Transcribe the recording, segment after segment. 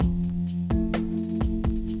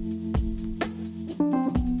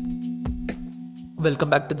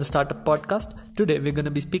Welcome back to the Startup Podcast. Today we're going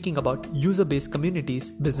to be speaking about user-based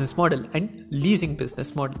communities business model and leasing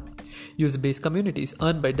business model. User-based communities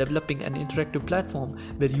earn by developing an interactive platform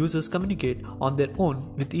where users communicate on their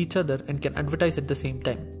own with each other and can advertise at the same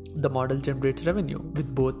time. The model generates revenue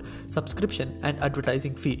with both subscription and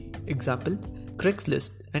advertising fee. Example,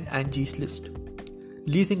 Craigslist and Angie's List.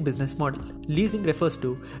 Leasing business model. Leasing refers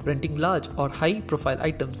to renting large or high profile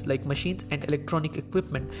items like machines and electronic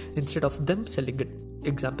equipment instead of them selling it.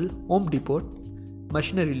 Example, Home Depot,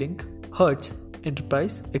 Machinery Link, Hertz,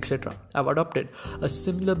 Enterprise, etc. have adopted a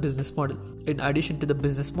similar business model. In addition to the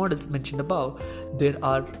business models mentioned above, there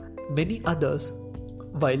are many others.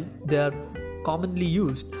 While they are commonly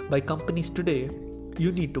used by companies today,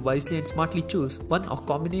 you need to wisely and smartly choose one or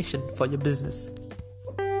combination for your business.